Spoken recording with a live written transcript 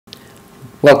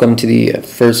Welcome to the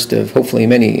first of hopefully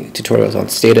many tutorials on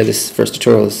Stata. This first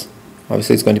tutorial is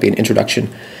obviously it's going to be an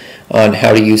introduction on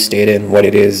how to use Stata and what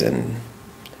it is and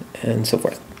so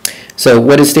forth. So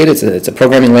what is Stata? It's a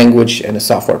programming language and a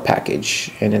software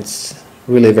package, and it's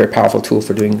really a very powerful tool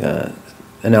for doing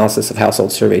analysis of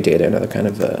household survey data and other kind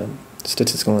of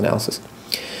statistical analysis.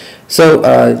 So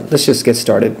let's just get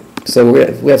started. So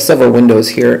we have several windows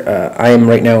here. I am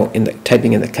right now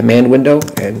typing in the command window,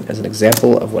 and as an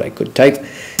example of what I could type,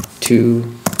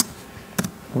 2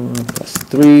 plus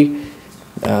 3.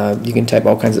 You can type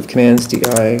all kinds of commands.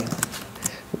 DI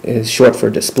is short for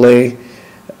display.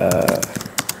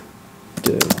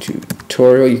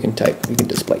 Tutorial. You can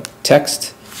display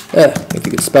text. If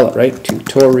you could spell it right,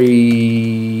 tutorial.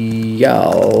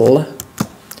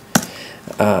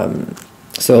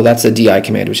 So that's a DI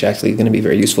command, which is actually going to be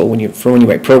very useful when you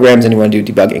write programs and you want to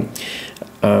do debugging.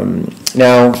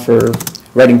 Now, for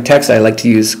writing text, I like to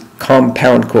use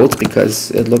compound quotes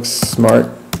because it looks smart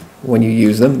when you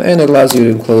use them, and it allows you to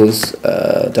enclose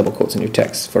double quotes in your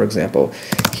text. For example,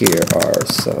 here are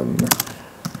some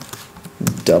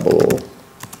double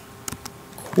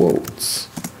quotes,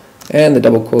 and the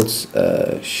double quotes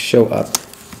show up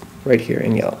right here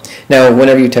in yellow. Now,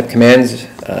 whenever you type commands,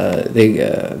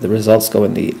 the results go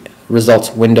in the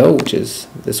results window, which is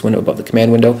this window above the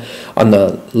command window. On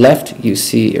the left, you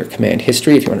see your command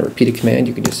history. If you want to repeat a command,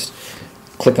 you can just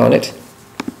click on it.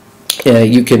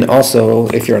 You can also,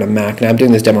 if you're on a Mac, now I'm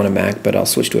doing this demo on a Mac, but I'll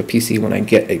switch to a PC when I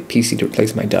get a PC to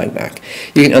replace my dying Mac.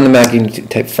 On the Mac, you can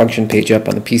type function page up.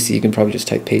 On the PC, you can probably just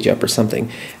type page up or something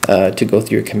to go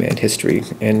through your command history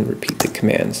and repeat the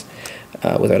commands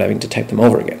without having to type them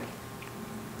over again.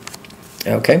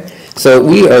 Okay, so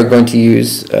we are going to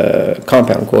use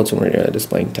compound quotes when we're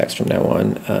displaying text from now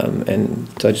on, and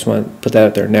so I just want to put that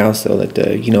out there now so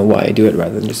that you know why I do it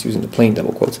rather than just using the plain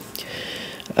double quotes.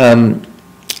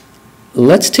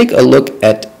 Let's take a look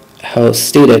at how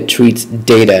Stata treats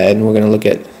data, and we're going to look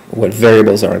at what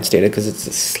variables are in Stata because it's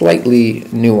slightly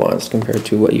nuanced compared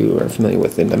to what you are familiar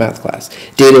with in the math class.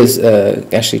 Data is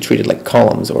actually treated like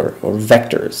columns or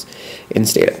vectors in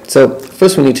Stata. So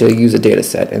first we need to use a data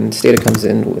set, and Stata comes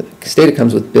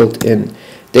with built-in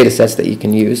data sets that you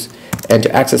can use, and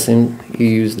to access them you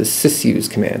use the sysuse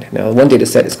command. Now one data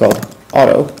set is called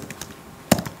auto.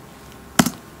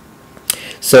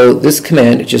 So this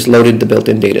command just loaded the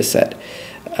built-in data set.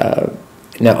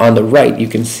 Now on the right you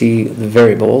can see the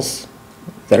variables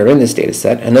that are in this data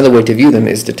set. Another way to view them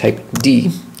is to type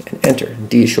D and enter.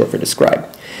 D is short for describe.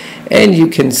 And you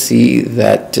can see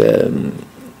that the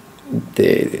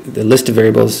list of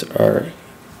variables are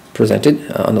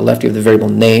presented. On the left you have the variable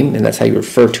name, and that's how you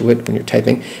refer to it when you're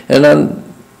typing. And on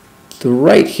the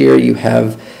right here you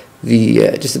have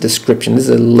just a description. This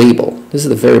is a label. This is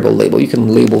the variable label. You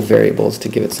can label variables to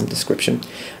give it some description.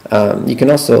 You can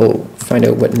also find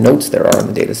out what notes there are on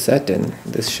the data set, and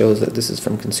this shows that this is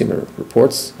from Consumer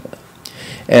Reports.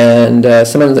 And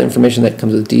some of the information that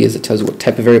comes with D is it tells you what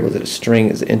type of variable. Is it a string?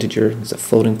 Is it integer? Is it a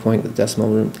floating point with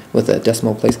a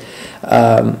decimal place?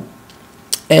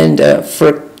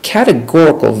 For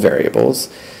categorical variables,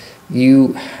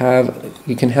 you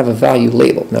can have a value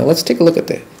label. Now let's take a look at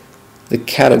the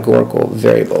categorical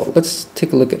variable. Let's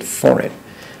take a look at foreign.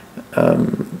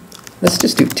 Let's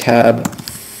just do tab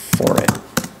foreign.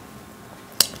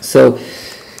 So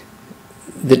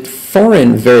the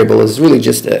foreign variable is really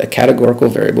just a categorical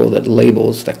variable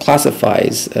that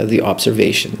classifies the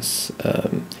observations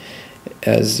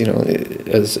as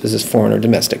as foreign or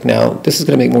domestic. Now this is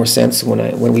going to make more sense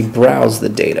when we browse the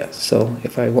data. So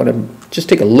if I want to just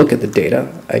take a look at the data,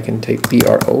 I can take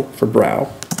BRO for brow,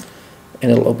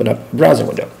 and it'll open up a browser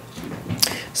window.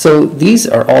 So these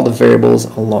are all the variables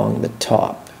along the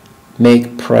top.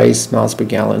 Make, price, miles per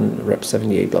gallon, rep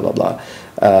 78, blah, blah, blah.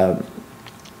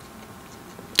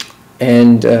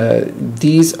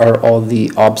 These are all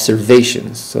the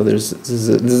observations. So this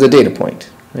is a data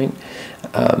point, right?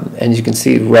 And you can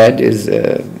see red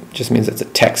just means it's a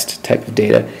text type of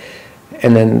data.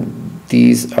 And then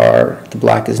the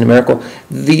black is numerical.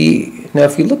 Now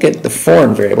if you look at the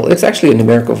foreign variable, it's actually a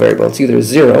numerical variable. It's either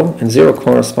 0, and 0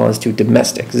 corresponds to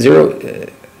domestic. 0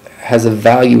 has a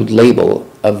valued label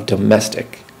of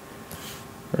domestic,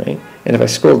 right? And if I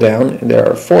scroll down, there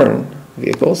are foreign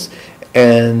vehicles,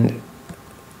 and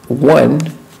 1,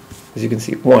 as you can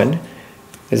see, 1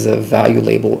 is a value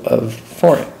label of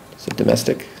foreign. So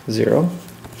domestic, 0,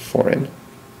 foreign,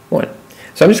 1.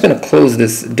 So I'm just going to close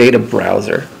this data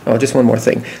browser. Oh, just one more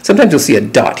thing. Sometimes you'll see a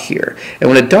dot here. And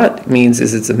what a dot means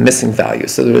is it's a missing value.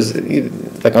 So there's,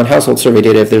 like on household survey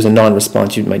data, if there's a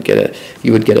non-response, you would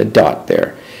get a dot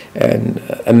there. And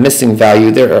a missing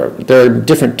value, there are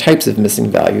different types of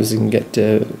missing values. You can get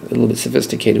a little bit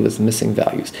sophisticated with missing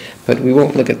values, but we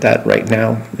won't look at that right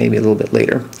now, maybe a little bit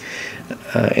later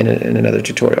in another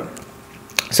tutorial.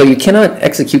 So you cannot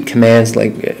execute commands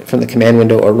like from the command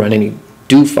window or run any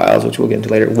do files, which we'll get into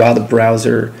later, while the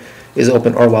browser is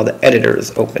open or while the editor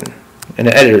is open. And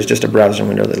the editor is just a browser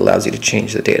window that allows you to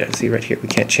change the data. See right here, we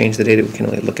can't change the data, we can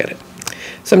only look at it.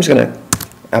 So I'm just going to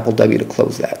Apple W to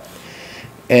close that.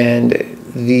 And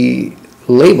the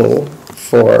label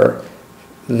for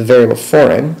the variable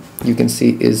foreign, you can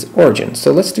see, is origin.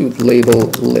 So let's do label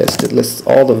list. It lists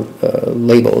all the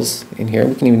labels in here.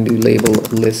 We can even do label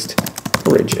list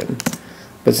origin.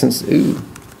 But since,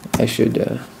 I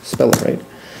should spell it right.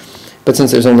 But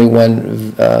since there's only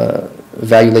one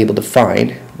value label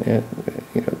defined,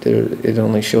 it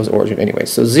only shows origin anyway.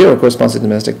 So 0 corresponds to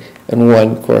domestic, and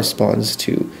 1 corresponds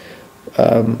to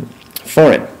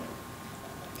foreign.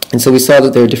 And so we saw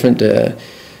that there are different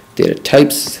data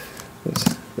types.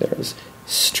 There's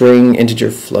string,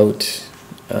 integer, float.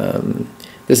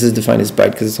 This is defined as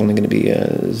byte because it's only going to be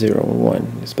 0 and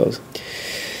 1, I suppose.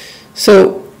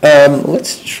 So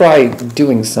let's try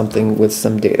doing something with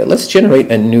some data. Let's generate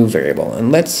a new variable,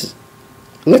 and let's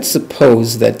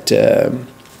suppose that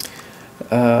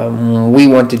we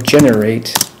want to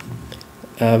generate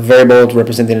a variable to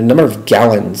represent the number of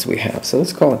gallons we have. So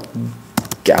let's call it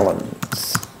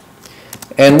gallons.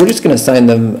 And we're just going to assign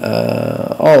them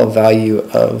all a value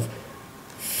of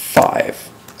 5,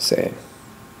 say.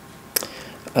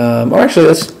 Or actually,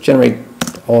 let's generate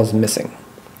all is missing.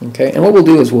 Okay, and what we'll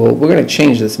do is we're going to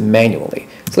change this manually.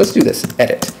 So let's do this,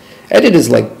 edit. Edit is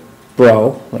like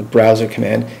browser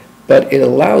command, but it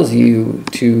allows you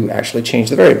to actually change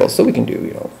the variables. So we can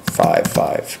do 5,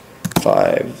 5,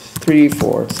 5, 3,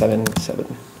 4, 7,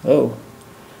 7. Oh,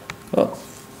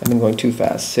 I've been going too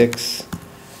fast. 6,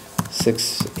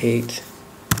 6, 8,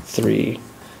 3,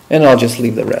 and I'll just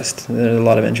leave the rest. There's a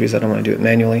lot of entries, I don't want to do it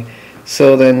manually.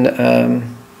 So then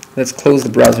let's close the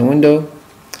browser window,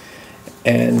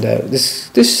 and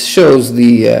this shows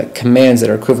the commands that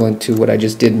are equivalent to what I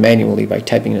just did manually by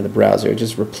typing into the browser. It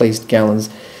just replaced gallons,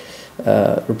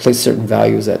 replaced certain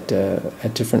values at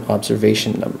different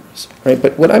observation numbers. Right?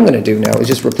 But what I'm going to do now is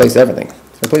just replace everything.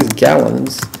 Replace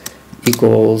gallons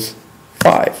equals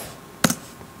 5.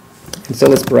 And so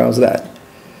let's browse that.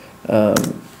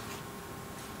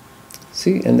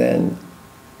 See, and then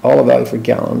all the value for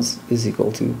gallons is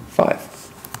equal to 5.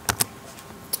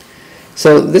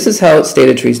 So this is how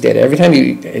Stata treats data. Every time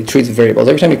it treats variables,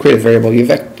 every time you create a variable, you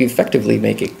effectively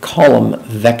make a column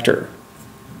vector.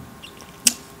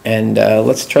 And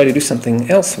let's try to do something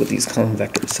else with these column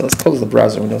vectors. So let's close the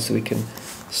browser window so we can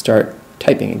start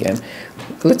typing again.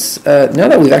 Let's now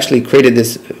that we've actually created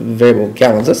this variable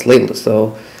gallons, let's label it.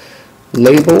 So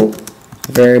label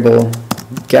variable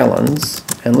gallons,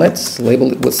 and let's label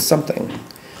it with something.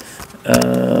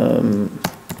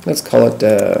 Let's call it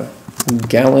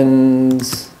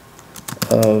gallons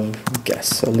of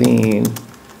gasoline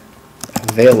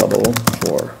available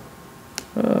for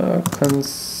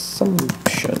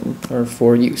consumption or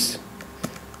for use.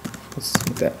 Let's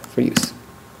make that for use.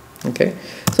 Okay,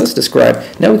 so let's describe.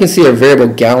 Now we can see our variable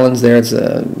gallons there. It's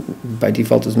by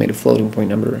default is made a floating point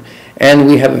number, and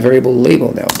we have a variable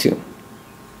label now too.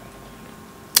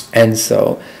 And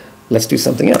so let's do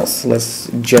something else. Let's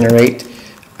generate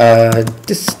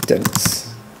distance.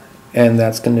 And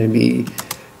that's going to be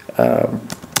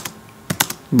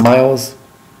miles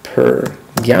per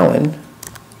gallon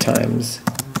times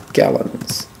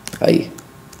gallons.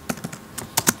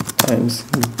 Times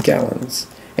gallons.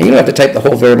 And you don't have to type the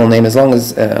whole variable name as long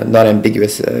as not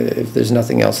ambiguous. If there's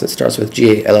nothing else that starts with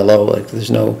G-A-L-L-O, like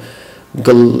there's no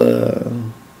gallons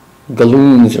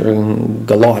or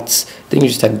galots, then you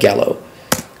just type gallo.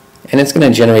 And it's going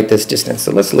to generate this distance.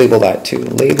 So let's label that too.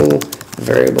 Label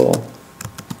variable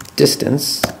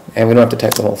distance, and we don't have to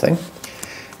type the whole thing,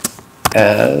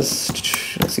 as,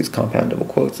 let's use compound double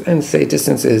quotes, and say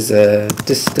distance is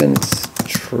distance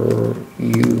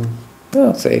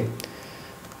I'll say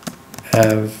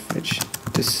average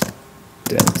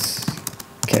distance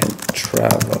can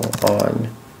travel on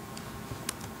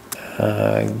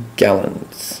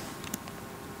gallons.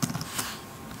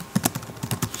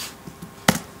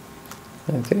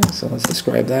 Okay, so let's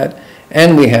describe that,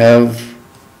 and we have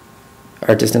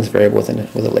our distance variable with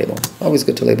a label. Always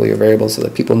good to label your variables so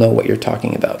that people know what you're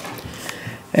talking about.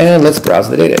 And let's browse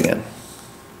the data again.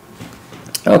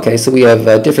 Okay, so we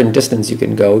have different distance you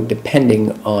can go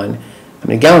depending on how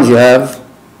many gallons you have.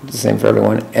 It's the same for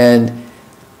everyone. And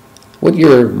what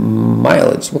your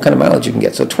mileage, what kind of mileage you can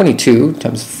get. So 22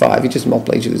 times 5, you just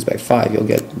multiply each of these by 5, you'll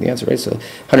get the answer, right? So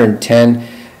 110,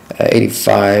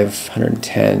 85,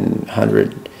 110,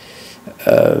 100,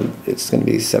 it's going to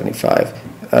be 75.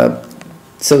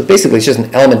 So basically it's just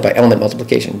an element by element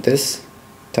multiplication. This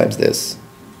times this,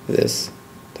 this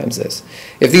times this.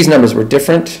 If these numbers were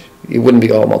different, it wouldn't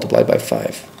be all multiplied by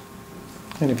 5.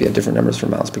 And if you had different numbers for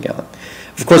miles per gallon.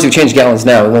 Of course, if you change gallons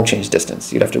now, it won't change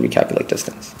distance. You'd have to recalculate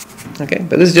distance. Okay,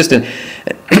 but this is just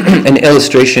an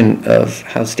illustration of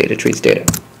how Stata treats data.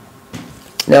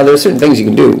 Now, there are certain things you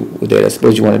can do with data.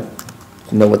 Suppose you want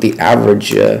to know what the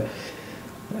average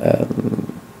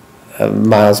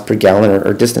miles per gallon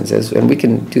or distance is, and we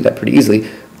can do that pretty easily.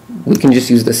 We can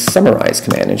just use the summarize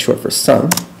command, in short for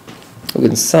sum. We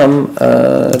can sum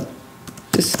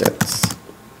distance.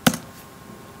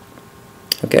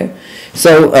 Okay,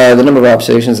 so the number of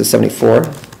observations is 74.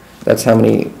 That's how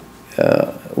many.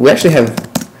 We actually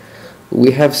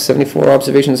have 74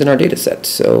 observations in our data set.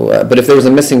 So, but if there was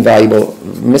a missing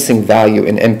value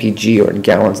in MPG or in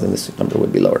gallons, then this number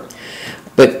would be lower.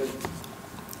 But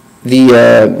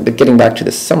but getting back to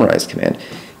the summarize command,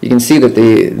 you can see that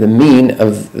the mean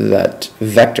of that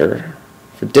vector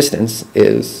for distance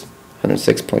is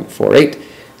 106.48.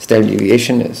 Standard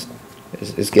deviation is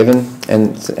given,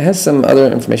 and it has some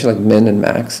other information like min and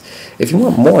max. If you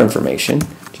want more information,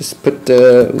 just put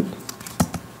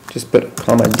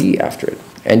comma D after it,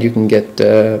 and you can get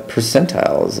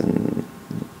percentiles and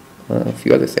a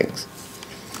few other things.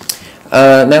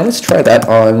 Now let's try that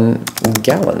on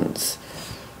gallons.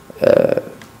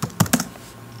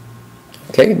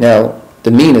 Okay, now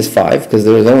the mean is 5 because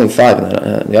there is only 5,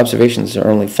 and the observations are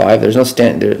only 5. There's no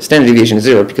standard deviation is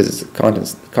 0 because it's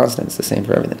constant. It's the same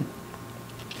for everything.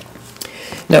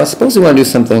 Now, suppose we want to do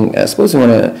something. Suppose we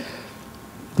want to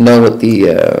know what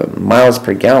the miles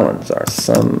per gallons are,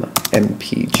 sum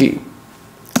MPG,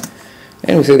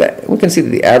 and we can see that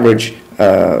the average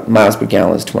miles per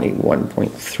gallon is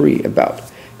 21.3 about.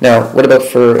 Now, what about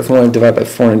if we want to divide by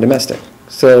foreign and domestic?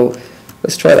 So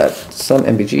let's try that. Sum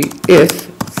MPG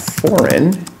if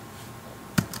foreign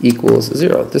equals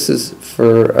 0. This is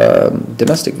for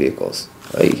domestic vehicles.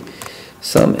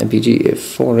 Sum MPG if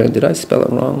foreign, did I spell it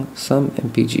wrong? Sum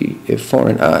MPG if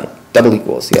foreign, double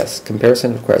equals, yes.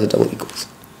 Comparison requires a double equals.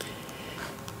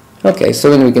 Okay,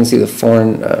 so then we can see the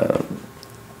foreign, the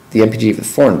MPG of the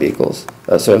foreign vehicles,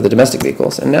 so of the domestic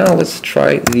vehicles. And now let's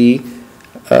try the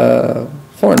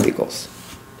foreign vehicles.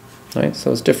 All right,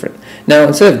 so it's different. Now,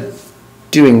 instead of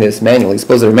doing this manually,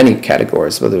 suppose there are many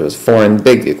categories, whether it's foreign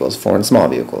big vehicles, foreign small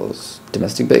vehicles,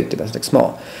 domestic big, domestic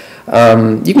small.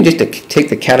 You can just take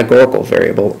the categorical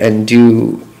variable and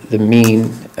do the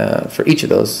mean for each of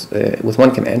those with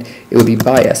one command. It would be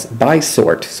by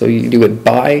sort. So you do it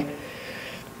by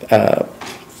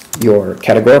your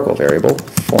categorical variable,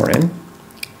 foreign,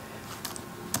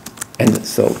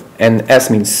 and S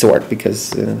means sort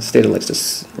because Stata likes to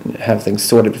have things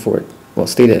sorted before it. Well,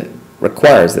 Stata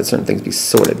requires that certain things be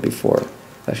sorted before it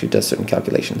actually does certain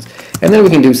calculations. And then we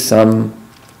can do sum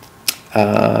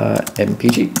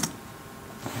MPG.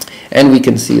 And we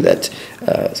can see that,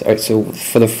 so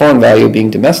for the foreign value being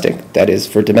domestic, that is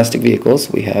for domestic vehicles,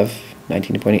 we have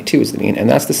 19.82 is the mean, and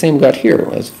that's the same we got here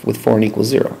as with foreign equals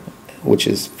 0, which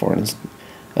is foreign,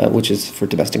 which is for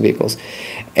domestic vehicles,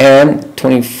 and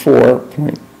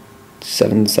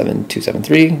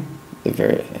 24.77273,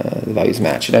 the values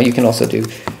match. Now you can also do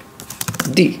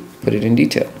D, put it in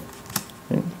detail.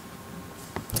 Right?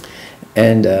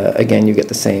 And again, you get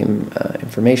the same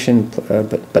information,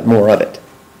 but more of it.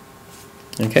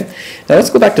 Okay. Now let's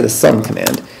go back to the sum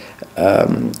command,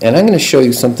 and I'm going to show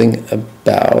you something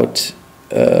about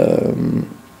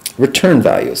return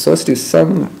values. So let's do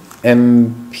sum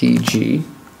MPG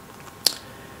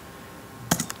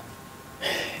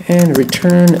and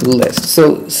return list.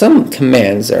 So some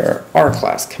commands are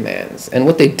R-class commands, and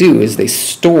what they do is they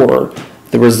store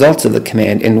the results of the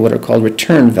command in what are called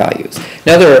return values.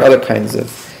 Now there are other kinds of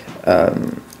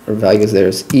values.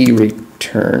 There's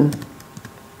e-return,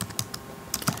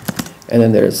 and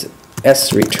then there's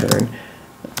sreturn.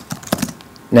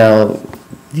 Now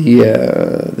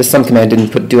the sum command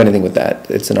didn't do anything with that.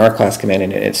 It's an R-class command,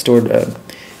 and it stored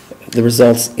the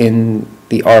results in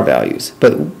the R values.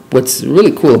 But what's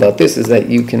really cool about this is that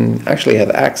you can actually have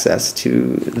access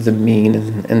to the mean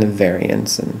and the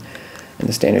variance and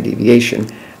the standard deviation.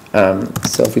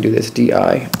 So if we do this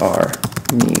dir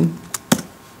mean,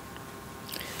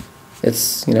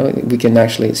 it's, we can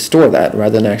actually store that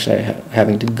rather than actually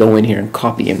having to go in here and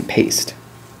copy and paste.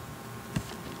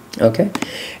 Okay,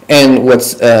 and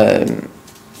what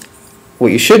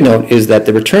you should note is that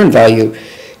the return value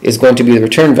is going to be the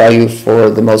return value for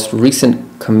the most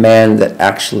recent command that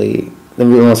actually, the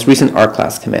most recent R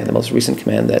class command, the most recent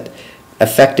command that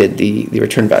affected the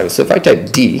return value. So if I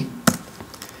type D,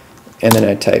 and then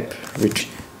I type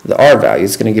the R value,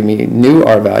 it's going to give me new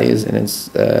R values, and it's,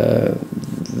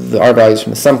 the R values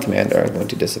from the sum command are going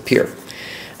to disappear.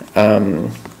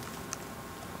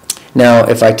 Now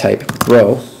if I type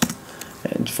row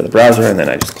and for the browser, and then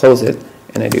I just close it,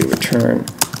 and I do return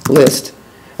list,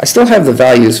 I still have the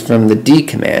values from the D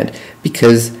command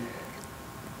because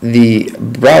the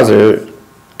browser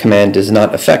command does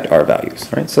not affect R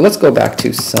values. Right? So let's go back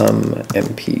to sum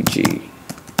mpg.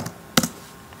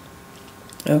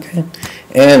 Okay,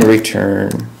 and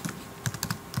return.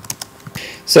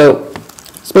 So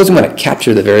suppose we want to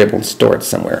capture the variable and store it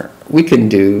somewhere. We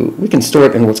can store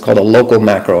it in what's called a local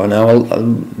macro. And now a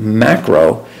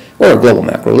macro, or a global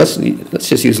macro, let's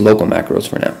just use local macros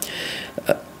for now.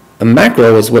 A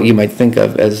macro is what you might think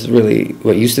of as really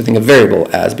what you used to think of variable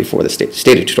as before the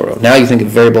Stata tutorial. Now you think of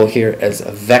variable here as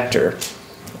a vector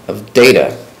of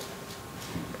data.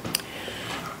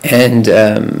 And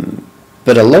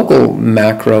but a local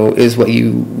macro is what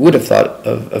you would have thought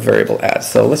of a variable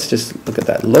as. So let's just look at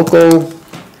that. Local,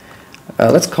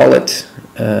 let's call it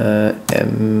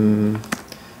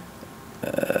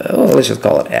let's just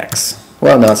call it X.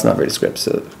 Well, no, it's not very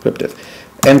descriptive.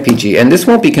 MPG, and this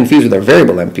won't be confused with our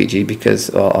variable MPG because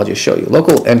I'll just show you.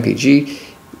 Local MPG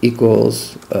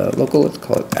equals local. Let's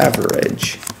call it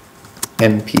average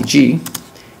MPG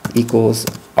equals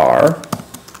R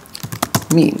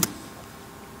mean.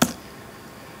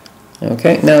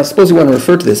 Okay. Now, suppose you want to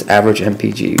refer to this average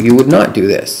MPG. You would not do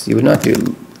this. You would not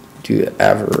do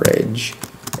average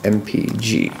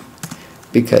MPG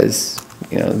because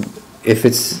if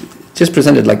it's just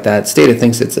presented like that, Stata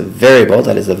thinks it's a variable,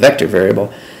 that is a vector variable,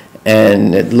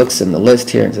 and it looks in the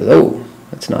list here and says, oh,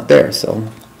 it's not there, so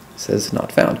it says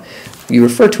not found. You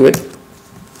refer to it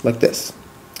like this.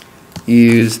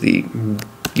 You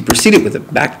precede it with a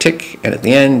backtick, and at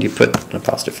the end you put an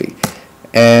apostrophe,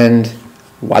 and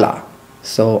voila.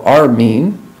 So our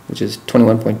mean, which is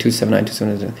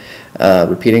 21.27927,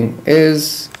 repeating,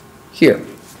 is here.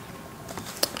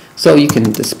 So you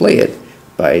can display it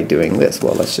by doing this.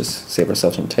 Well, let's just save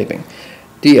ourselves from typing.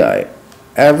 DI,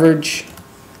 average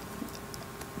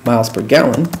miles per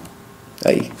gallon.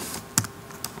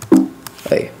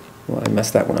 Well, I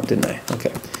messed that one up, didn't I?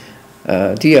 Okay.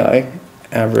 DI,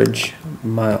 average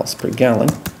miles per gallon.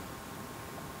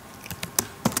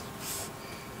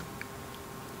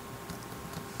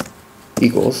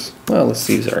 Equals, well, let's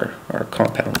use our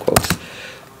compound quotes.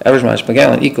 Average miles per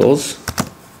gallon equals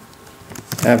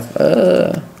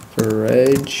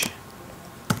average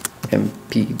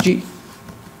MPG.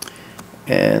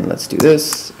 And let's do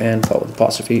this and follow with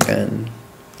apostrophe, and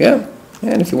yeah,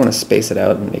 and if you want to space it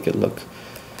out and make it look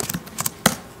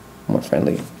more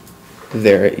friendly,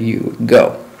 there you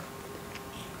go.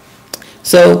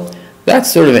 So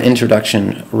that's sort of an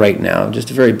introduction right now,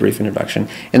 just a very brief introduction.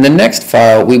 In the next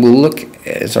file, we will look,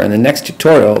 in the next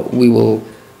tutorial, we will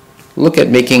look at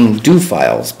making do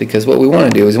files, because what we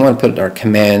want to do is we want to put our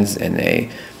commands in a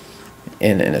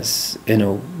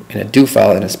do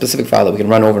file, in a specific file that we can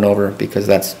run over and over, because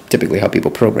that's typically how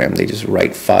people program. They just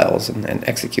write files and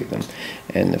execute them,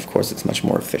 and of course it's much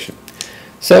more efficient.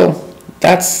 So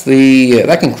that's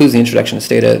that concludes the introduction to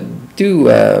Stata. Do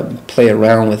play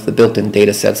around with the built-in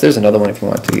data sets. There's another one if you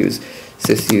want to use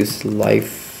sysuse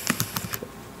life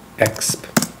exp.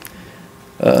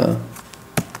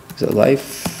 Is it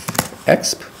life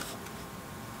exp?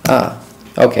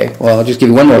 Okay, well, I'll just give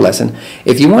you one more lesson.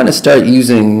 If you want to start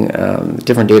using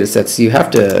different data sets, you have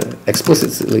to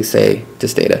explicitly say to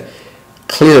Stata,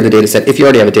 clear the data set if you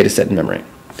already have a data set in memory.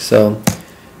 So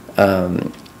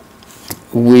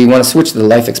we want to switch to the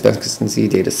life expectancy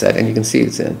data set, and you can see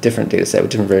it's a different data set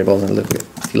with different variables. And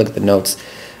if you look at the notes,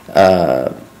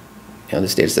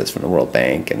 this data set's from the World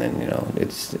Bank, and then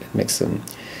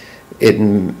it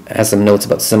has some notes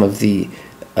about some of the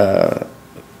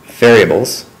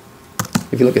variables.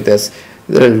 If you look at this,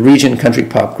 the region, country,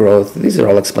 pop growth, these are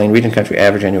all explained. Region, country,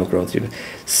 average annual growth.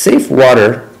 Safe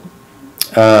water,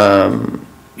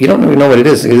 you don't really know what it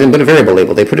is. It's been a variable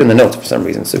label. They put it in the notes for some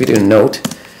reason. So if you do a note,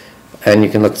 and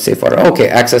you can look at safe water. Okay,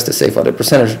 access to safe water.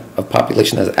 Percentage of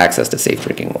population has access to safe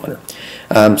drinking water.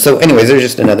 So anyways, there's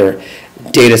just another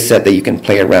data set that you can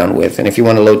play around with. And if you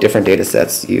want to load different data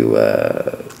sets, you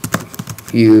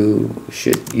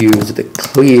should use the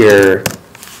clear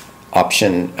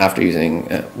option after using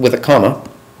with a comma,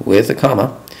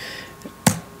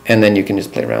 and then you can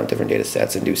just play around with different data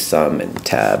sets and do sum and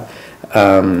tab.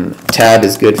 Tab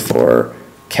is good for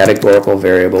categorical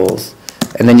variables.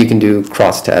 And then you can do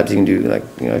cross tabs. You can do, like,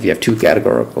 you know, if you have two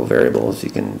categorical variables, you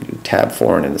can do tab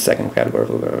foreign in the second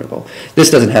categorical variable. This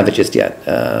doesn't have it just yet,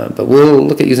 but we'll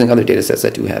look at using other data sets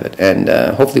that do have it. And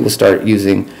hopefully we'll start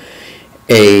using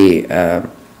a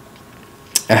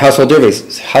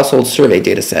household survey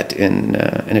data set in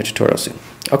a tutorial soon.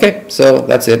 Okay, so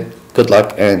that's it. Good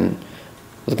luck, and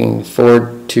looking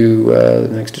forward to the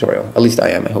next tutorial. At least I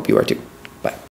am. I hope you are too.